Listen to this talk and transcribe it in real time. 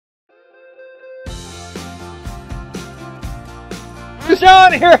fish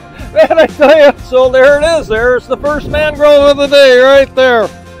on here. Man, I tell you. So there it is. There's the first mangrove of the day right there.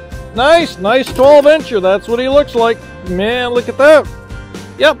 Nice 12 incher. That's what he looks like. Man, look at that.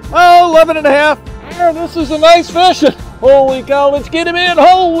 Yep, oh, 11 and a half. Yeah, this is a nice fish. Holy cow, let's get him in.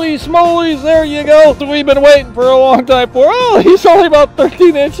 Holy smolies, there you go. So we've been waiting for a long time for. Oh, he's only about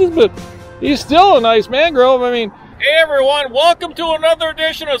 13 inches, but he's still a nice mangrove. I mean, hey everyone, welcome to another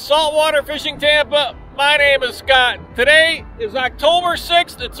edition of Saltwater Fishing Tampa. My name is Scott. Today is October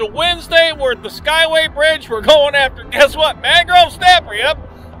 6th. It's a Wednesday. We're at the Skyway Bridge. We're going after, guess what? Mangrove snapper, yep.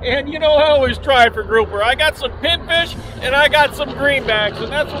 And you know, I always try for grouper. I got some pinfish and I got some greenbacks,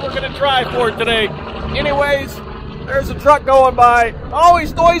 and that's what we're going to try for today. Anyways, there's a truck going by.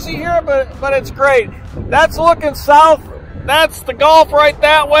 Always noisy here, but it's great. That's looking south. That's the Gulf right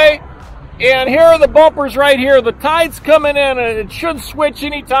that way. And here are the bumpers right here. The tide's coming in, and it should switch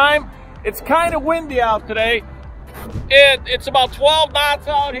anytime. It's kind of windy out today. It's about 12 knots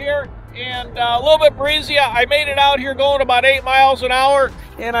out here and a little bit breezy. I made it out here going about 8 miles an hour,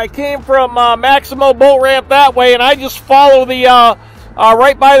 and I came from Maximo boat ramp that way, and I just follow the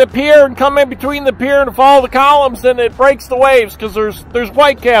right by the pier and come in between the pier and follow the columns, and it breaks the waves because there's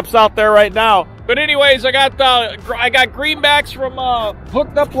whitecaps out there right now. But anyways, I got greenbacks from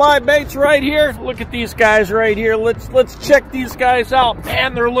Hooked Up Live Baits right here. Look at these guys right here. Let's check these guys out.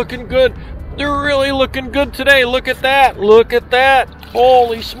 Man, they're looking good. They're really looking good today. Look at that. Look at that.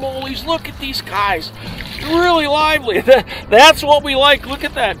 Holy smolies. Look at these guys. They're really lively. That's what we like. Look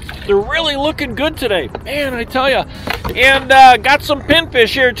at that. They're really looking good today. Man, I tell you. And got some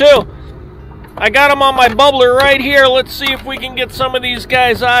pinfish here too. I got them on my bubbler right here. Let's see if we can get some of these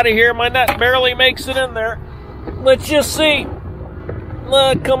guys out of here. My net barely makes it in there. Let's just see.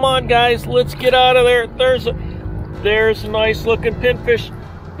 Come on, guys. Let's get out of there. There's a nice looking pinfish.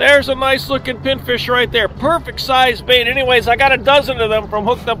 There's a nice looking pinfish right there. Perfect size bait. Anyways, I got a dozen of them from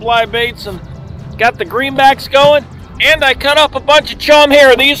Hooked Up Live Baits and got the greenbacks going. And I cut up a bunch of chum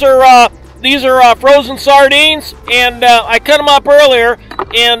here. These are frozen sardines, and I cut them up earlier,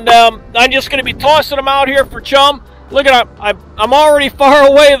 and I'm just going to be tossing them out here for chum. Look at that. I'm already far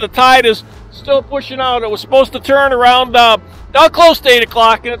away. The tide is still pushing out. It was supposed to turn around close to 8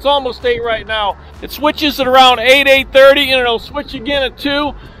 o'clock, and it's almost 8 right now. It switches at around 8:30, and it'll switch again at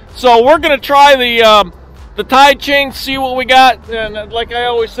 2. So we're going to try the tide change, see what we got. And like I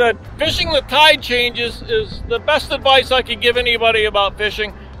always said, fishing the tide changes is the best advice I could give anybody about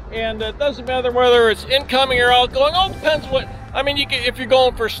fishing. And it doesn't matter whether it's incoming or outgoing. All depends what, I mean, if you're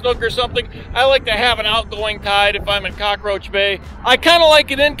going for snook or something, I like to have an outgoing tide if I'm in Cockroach Bay. I kind of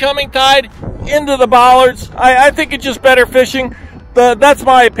like an incoming tide into the bollards. I think it's just better fishing. That's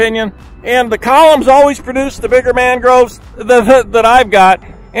my opinion. And the columns always produce the bigger mangroves that I've got.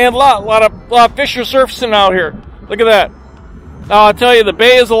 And a lot of fish are surfacing out here. Look at that. I'll tell you, the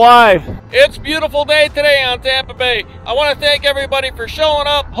bay is alive. It's a beautiful day today on Tampa Bay. I want to thank everybody for showing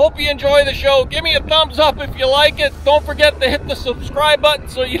up. Hope you enjoy the show. Give me a thumbs up if you like it. Don't forget to hit the subscribe button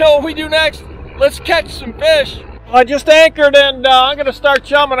so you know what we do next. Let's catch some fish. I just anchored, and I'm going to start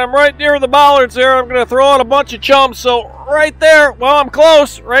chumming. I'm right near the bollards there. I'm going to throw out a bunch of chum. So right there, well, I'm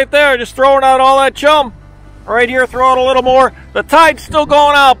close. Right there, just throwing out all that chum. Right here, throw out a little more. The tide's still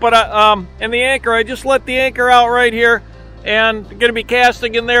going out, but in the anchor, I just let the anchor out right here. And going to be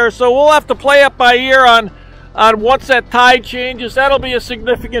casting in there, so we'll have to play up by ear on once that tide changes. That'll be a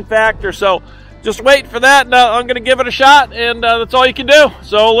significant factor, so just wait for that. Now I'm going to give it a shot, and that's all you can do.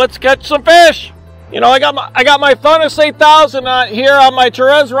 So let's catch some fish. You know, I got my Thunus 8000 here on my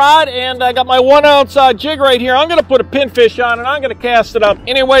Therese rod, and I got my 1 ounce jig right here. I'm going to put a pinfish on, and I'm going to cast it up.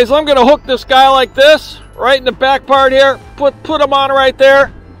 Anyways, I'm going to hook this guy like this, right in the back part here. Put him on right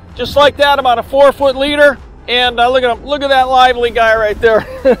there, just like that, about a 4-foot leader. And look at him. Look at that lively guy right there.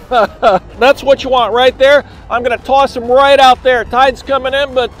 That's what you want right there. I'm going to toss him right out there. Tide's coming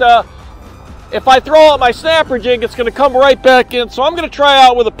in, but if I throw out my snapper jig, it's going to come right back in. So I'm going to try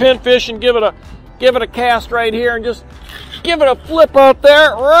out with a pinfish and give it a cast right here, and just give it a flip out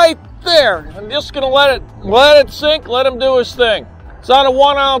there, right there. I'm just going to let it sink, let him do his thing. It's on a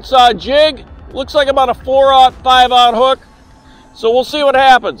 1 ounce jig. Looks like about a 4-aught, 5-aught hook. So we'll see what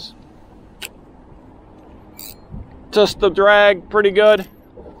happens. Just the drag pretty good.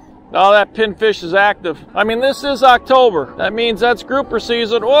 Now that pinfish is active. I mean, this is October. That means that's grouper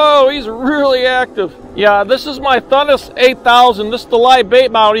season. Whoa, he's really active. Yeah, this is my Thunus 8000. This is the live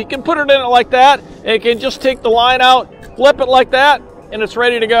bait mount. You can put it in it like that, and you can just take the line out, flip it like that, and it's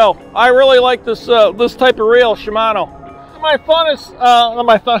ready to go. I really like this this type of reel, Shimano. My Thunus,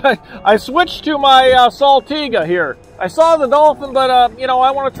 I switched to my Saltiga here. I saw the dolphin, but you know,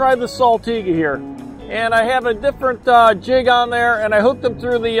 I want to try this Saltiga here. and I have a different jig on there, and I hooked them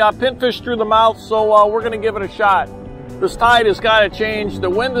through the pinfish through the mouth, so we're going to give it a shot. This tide has got to change. The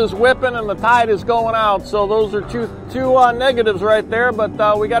wind is whipping and the tide is going out, so those are two negatives right there,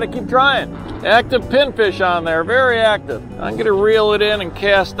 but we got to keep trying. Active pinfish on there, very active. I'm going to reel it in and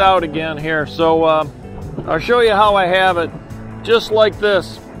cast out again here, so I'll show you how I have it. Just like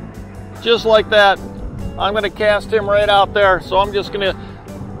this, just like that. I'm going to cast him right out there, so I'm just going to,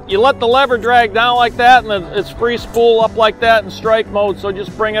 you let the lever drag down like that, and then it's free spool up like that in strike mode, so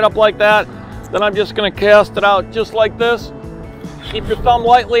just bring it up like that. Then I'm just going to cast it out just like this. Keep your thumb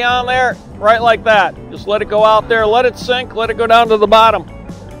lightly on there, right like that. Just let it go out there, let it sink, let it go down to the bottom.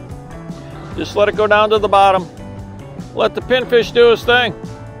 Just let it go down to the bottom. Let the pinfish do his thing.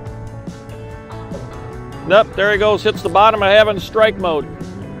 Yep, there he goes, hits the bottom. I have it in strike mode.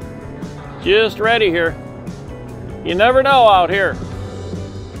 Just ready here. You never know out here.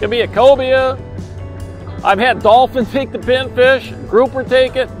 Could be a cobia. I've had dolphin take the pinfish, grouper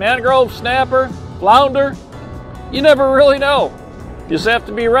take it, mangrove, snapper, flounder. You never really know. Just have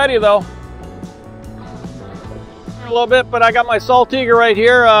to be ready though. A little bit, but I got my Saltwater right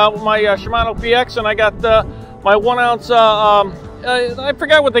here, my Shimano PX, and I got my 1 ounce, I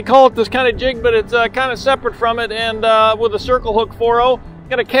forgot what they call it, this kind of jig, but it's kind of separate from it, and with a circle hook 4.0.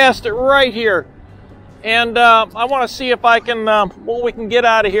 Gonna cast it right here. And I want to see if I can, what we can get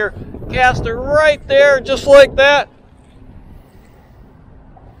out of here. Cast it right there, just like that.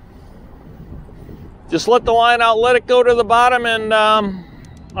 Just let the line out, let it go to the bottom, and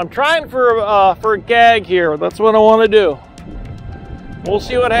I'm trying for a gag here. That's what I want to do. We'll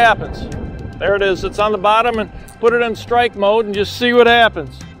see what happens. There it is. It's on the bottom, and put it in strike mode and just see what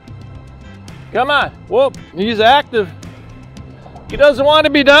happens. Come on. Whoop. He's active. He doesn't want to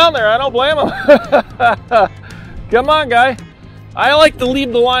be down there. I don't blame him. Come on, guy. I like to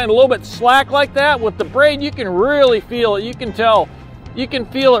leave the line a little bit slack like that. With the braid, you can really feel it. You can tell. You can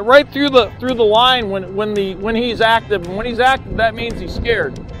feel it right through the line when he's active. And when he's active, that means he's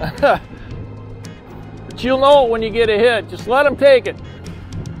scared. But you'll know it when you get a hit. Just let him take it.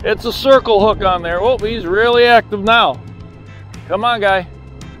 It's a circle hook on there. Oh, he's really active now. Come on, guy.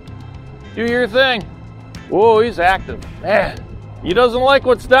 Do your thing. Whoa, he's active. Man, he doesn't like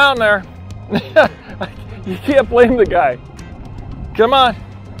what's down there. You can't blame the guy. Come on.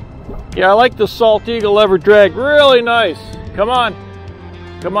 Yeah, I like the Saltwater lever drag. Really nice. Come on.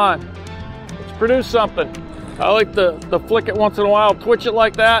 Come on. Let's produce something. I like to flick it once in a while, twitch it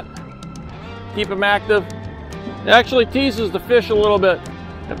like that. Keep them active. It actually teases the fish a little bit.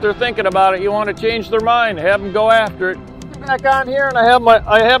 If they're thinking about it, you want to change their mind, have them go after it. Back on here, and I have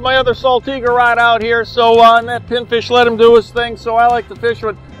my other Saltwater rod out here, so and that pinfish let him do his thing. So I like to fish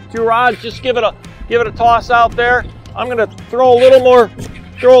with 2 rods. Just give it a toss out there. I'm gonna throw a little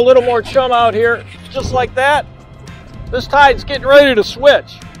more chum out here, just like that. This tide's getting ready to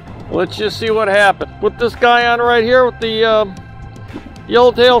switch. Let's just see what happens. Put this guy on right here with the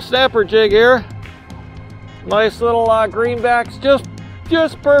yellowtail snapper jig here. Nice little greenbacks, just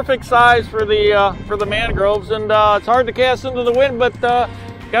perfect size for the mangroves, and it's hard to cast into the wind, but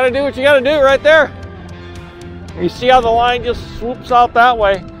gotta do what you gotta do right there. You see how the line just swoops out that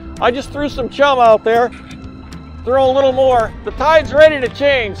way. I just threw some chum out there. Throw a little more. The tide's ready to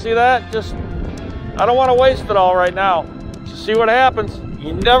change. See that? I don't want to waste it all right now. Just see what happens.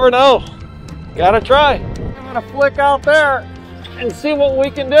 You never know. Gotta try. I'm gonna flick out there and see what we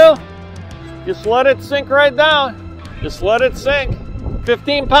can do. Just let it sink right down. Just let it sink.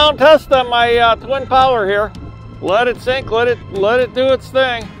 15-pound test on my twin power here. Let it sink. Let it do its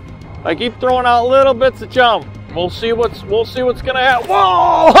thing. I keep throwing out little bits of chum. We'll see what's gonna happen.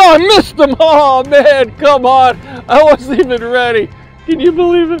 Whoa! I missed him. Oh man, come on! I wasn't even ready. Can you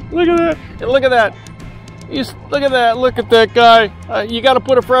believe it? Look at that! And look at that! Look at that! Look at that guy! You got to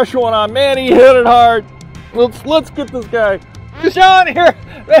put a fresh one on. Man, he hit it hard. Let's get this guy. Sean here,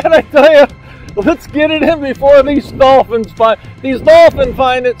 man! I tell you, let's get it in before these dolphins find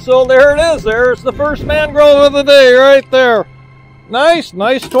it. So there it is. There's the first mangrove of the day, right there. Nice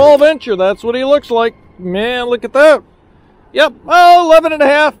 12-incher. That's what he looks like. Man, look at that. Yep, 11 and a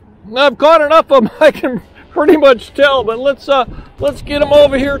half. I've caught enough of them, I can pretty much tell, but let's get him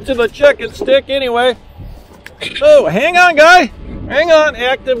over here to the check-it stick anyway. Oh, hang on, guy. Hang on,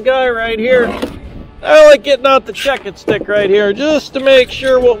 active guy right here. I like getting out the check-it stick right here just to make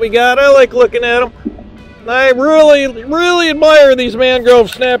sure what we got. I like looking at them. I really admire these mangrove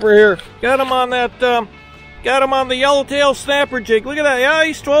snapper here. Got him on that, got him on the yellowtail snapper jig. Look at that. Yeah,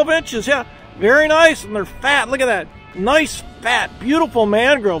 he's 12 inches. Yeah. Very nice, and they're fat. Look at that. Nice, fat, beautiful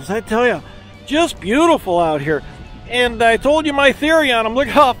mangroves. I tell you, just beautiful out here. And I told you my theory on him. Look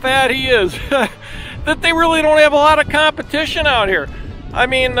how fat he is. that they really don't have a lot of competition out here. I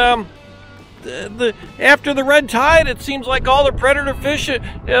mean, after the red tide, it seems like all the predator fish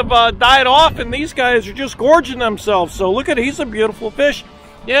have died off, and these guys are just gorging themselves. So look at it, he's a beautiful fish.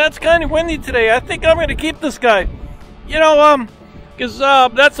 Yeah, it's kind of windy today. I think I'm going to keep this guy. You know, because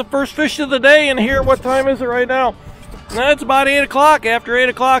that's the first fish of the day in here. What time is it right now? It's about 8 o'clock, after 8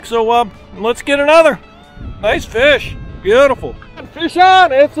 o'clock, so let's get another. Nice fish. Beautiful. Fish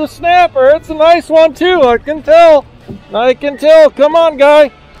on. It's a snapper. It's a nice one, too. I can tell. I can tell. Come on,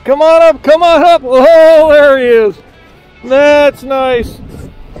 guy. Come on up. Come on up. Oh, there he is. That's nice.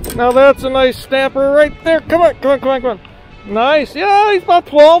 Now, that's a nice snapper right there. Come on. Come on. Come on. Come on. Nice. Yeah, he's about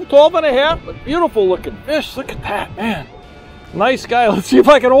 12, 12 and a half. But beautiful looking fish. Look at that, man. Nice guy. Let's see if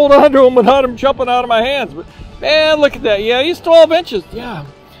I can hold on to him without him jumping out of my hands. But man, look at that. Yeah, he's 12 inches. Yeah,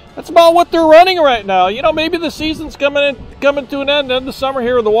 that's about what they're running right now. You know, maybe the season's coming to an end the summer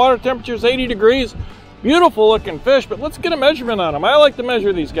here. The water temperature is 80 degrees. Beautiful looking fish, but let's get a measurement on him. I like to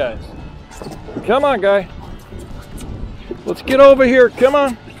measure these guys. Come on, guy. Let's get over here. Come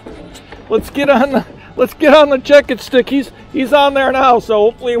on. Let's get on the check-it stick. He's on there now, so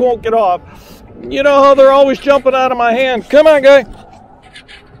hopefully he won't get off. You know how they're always jumping out of my hand. Come on, guy.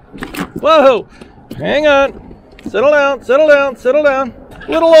 Whoa. Hang on. Settle down, settle down, settle down.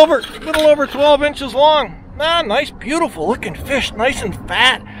 Little over 12 inches long. Ah, nice, beautiful looking fish. Nice and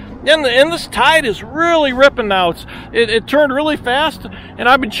fat. And this tide is really ripping now. It turned really fast, and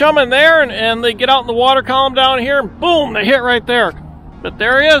I've been chumming there, and they get out in the water column down here, and boom, they hit right there. But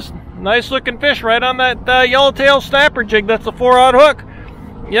there he is. Nice looking fish right on that yellowtail snapper jig. That's a 4-aught hook.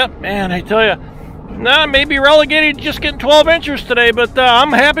 Yep, man, I tell you. Nah, maybe relegated to just getting 12 inches today, but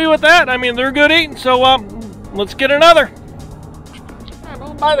I'm happy with that. I mean, they're good eating, so let's get another. I'm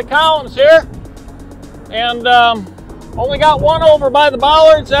over by the columns here, and only got one over by the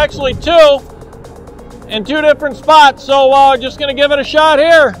bollards, actually two, in two different spots, so just going to give it a shot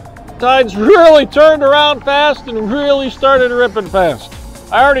here. Tide's really turned around fast and really started ripping fast.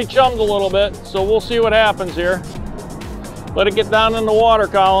 I already chummed a little bit, so we'll see what happens here. Let it get down in the water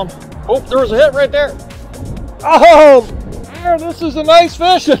column. Oh, there was a hit right there. Oh, there, this is a nice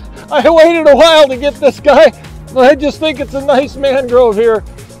fish. I waited a while to get this guy. I just think it's a nice mangrove here.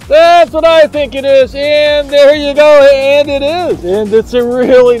 That's what I think it is. And there you go. And it is. And it's a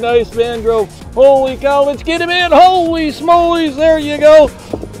really nice mangrove. Holy cow, let's get him in. Holy smolies, there you go.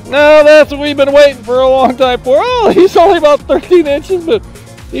 Now that's what we've been waiting for a long time for. Oh, he's only about 13 inches, but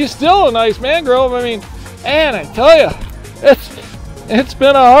he's still a nice mangrove. I mean, and I tell you, it's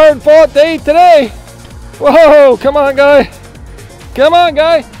been a hard-fought day today. Whoa, come on, guy. Come on,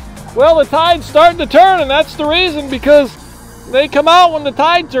 guy. Well, the tide's starting to turn, and that's the reason, because they come out when the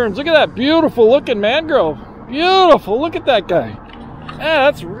tide turns. Look at that beautiful-looking mangrove. Beautiful. Look at that guy. Yeah,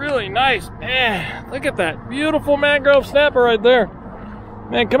 that's really nice. Man, look at that beautiful mangrove snapper right there.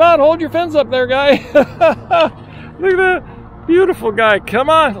 Man, come on, hold your fins up there, guy. Look at that beautiful guy. Come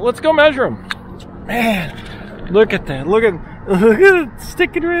on, let's go measure him. Man, look at that. Look at it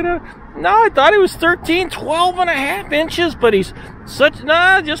sticking right out. No, I thought he was 13, 12 and a half inches, but he's such,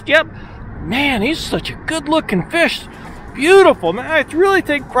 yep. Man, he's such a good looking fish. Beautiful, man. I really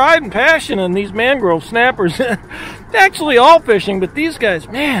take pride and passion in these mangrove snappers. Actually all fishing, but these guys,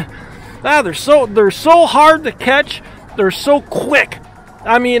 man, they're so hard to catch. They're so quick.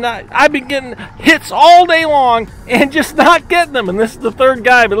 I mean, I've been getting hits all day long and just not getting them. And this is the third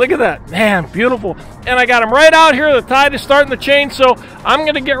guy, but look at that. Man, beautiful. And I got him right out here. The tide is starting to change, so I'm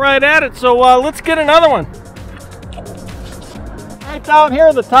going to get right at it. So let's get another one. Right down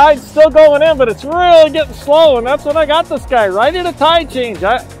here, the tide's still going in, but it's really getting slow, and that's when I got this guy, right at a tide change.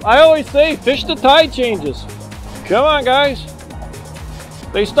 I always say, fish the tide changes. Come on, guys.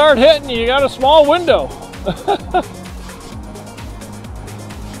 They start hitting, you got a small window.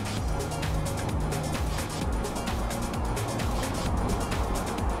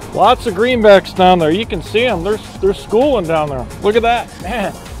 Lots of greenbacks down there. You can see them. They're schooling down there. Look at that,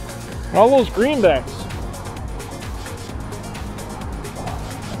 man. All those greenbacks.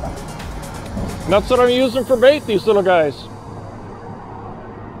 That's what I'm using for bait, these little guys.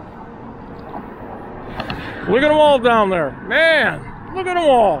 Look at them all down there. Man, look at them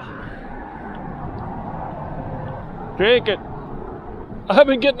all. Take it. I've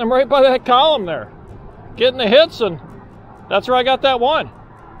been getting them right by that column there. Getting the hits, and that's where I got that one.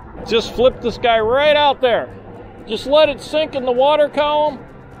 Just flip this guy right out there. Just let it sink in the water column,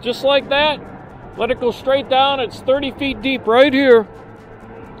 just like that. Let it go straight down. It's 30 feet deep right here.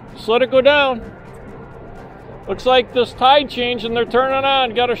 Just let it go down. Looks like this tide change and they're turning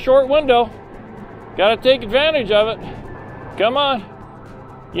on. Got a short window. Got to take advantage of it. Come on.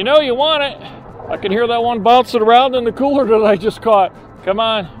 You know you want it. I can hear that one bouncing around in the cooler that I just caught. Come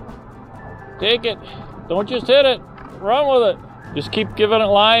on. Take it. Don't just hit it. Run with it. Just keep giving it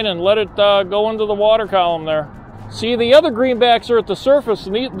line and let it go into the water column there. See, the other greenbacks are at the surface,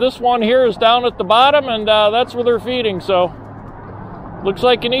 and this one here is down at the bottom, and that's where they're feeding, so looks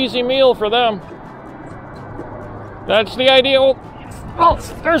like an easy meal for them. That's the idea. Oh,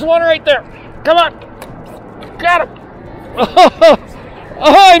 there's one right there. Come on. Got him. Oh,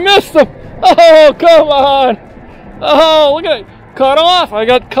 I missed him. Oh, come on. Oh, look at it. Cut off. I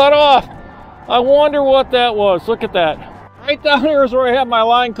got cut off. I wonder what that was. Look at that. Right down here is where I had my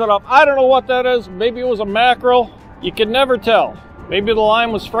line cut off. I don't know what that is. Maybe it was a mackerel. You can never tell. Maybe the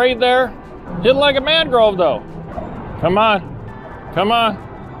line was frayed there. Hit like a mangrove, though. Come on. Come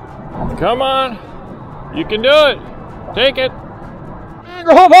on. Come on. You can do it. Take it.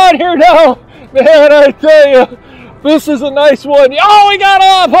 Mangrove on here now. Man, I tell you, this is a nice one. Oh, he got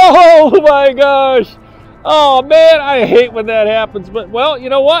off. Oh, my gosh. Oh, man, I hate when that happens. But, well, you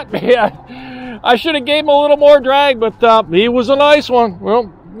know what, man? I should have gave him a little more drag, but he was a nice one.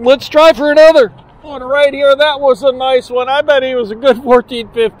 Well, let's try for another. One right here, that was a nice one. I bet he was a good 14,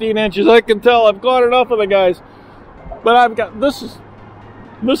 15 inches. I can tell. I've caught enough of the guys. But I've got, this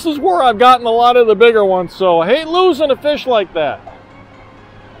is where I've gotten a lot of the bigger ones. So I hate losing a fish like that.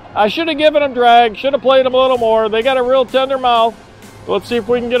 I should have given them drag. Should have played them a little more. They got a real tender mouth. Let's see if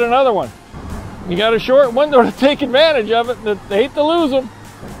we can get another one. You got a short window to take advantage of it. I hate to lose them.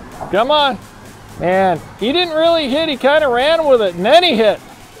 Come on. Man, he didn't really hit. He kind of ran with it, and then he hit.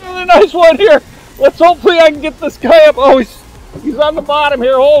 Really nice one here. Let's hopefully I can get this guy up. Oh, he's on the bottom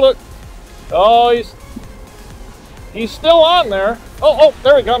here. Hold it. Oh, he's still on there. Oh,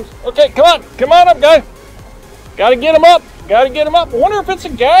 there he comes. Okay, come on. Come on up, guy. Got to get him up. Got to get him up. I wonder if it's a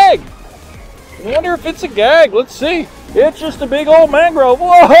gag. I wonder if it's a gag. Let's see. It's just a big old mangrove.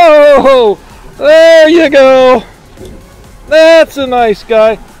 Whoa! There you go. That's a nice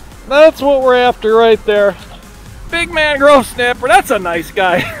guy. That's what we're after right there. Big mangrove snapper. That's a nice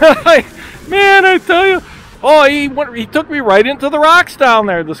guy. Man, I tell you. Oh, he took me right into the rocks down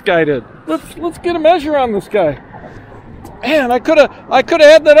there. This guy did. Let's get a measure on this guy. Man, I could have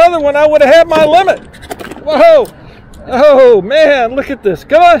had that other one. I would have had my limit. Whoa. Oh man, look at this.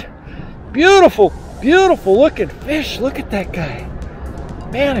 Come on. Beautiful, beautiful looking fish. Look at that guy.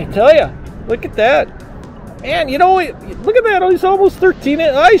 Man, I tell you. Look at that. Man, you know, look at that. He's almost 13.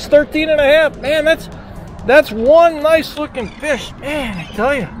 He's 13 and a half. Man, that's one nice looking fish. Man, I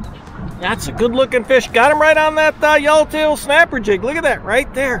tell you. That's a good looking fish. Got him right on that yellowtail snapper jig. Look at that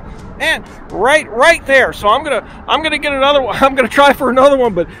right there. Man, right there. So I'm gonna get another one. I'm gonna try for another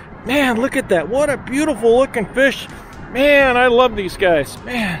one, but man, look at that. What a beautiful looking fish. Man, I love these guys.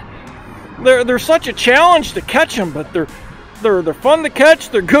 Man, they're such a challenge to catch them, but they're fun to catch,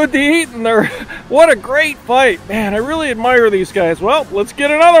 they're good to eat, and what a great fight. Man, I really admire these guys. Well, let's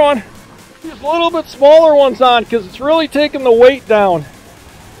get another one. These little bit smaller ones on because it's really taking the weight down.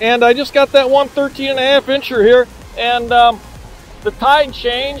 And I just got that one 13 and a half incher here, and the tide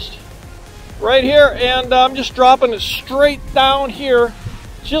changed right here, and I'm just dropping it straight down here,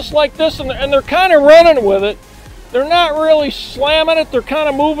 just like this, and they're kind of running with it. They're not really slamming it. They're kind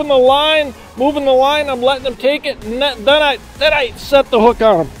of moving the line. I'm letting them take it, and then I set the hook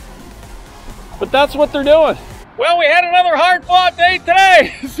on them. But that's what they're doing. Well, we had another hard-fought day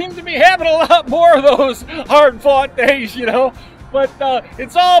today. Seem to be having a lot more of those hard-fought days, you know. But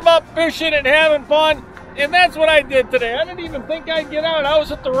it's all about fishing and having fun, and that's what I did today. I didn't even think I'd get out. I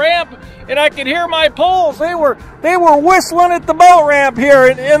was at the ramp, and I could hear my poles. They were whistling at the boat ramp here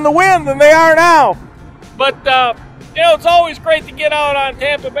in the wind than they are now. But, you know, it's always great to get out on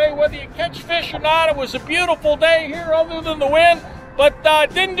Tampa Bay, whether you catch fish or not. It was a beautiful day here other than the wind, but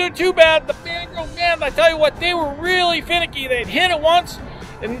didn't do too bad. The mangrove, man, I tell you what, they were really finicky. They'd hit it once,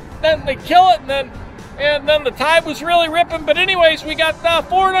 and then they'd kill it, and then the tide was really ripping. But anyways, we got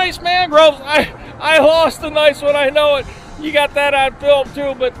 4 nice mangroves. I lost a nice one, I know it. You got that on film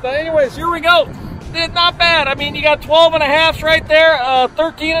too, but anyways, here we go. It's not bad. I mean, you got 12 and a halves right there,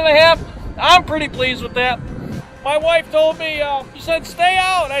 13 and a half. I'm pretty pleased with that. My wife told me, she said, stay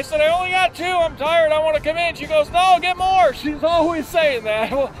out. I said, I only got 2. I'm tired. I want to come in. She goes, no, get more. She's always saying that.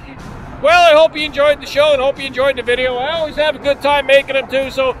 Well, I hope you enjoyed the show and hope you enjoyed the video. I always have a good time making them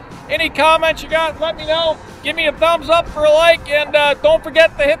too. So any comments you got, let me know. Give me a thumbs up for a like. And don't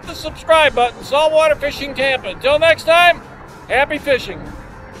forget to hit the subscribe button. Saltwater Fishing Tampa. Until next time, happy fishing.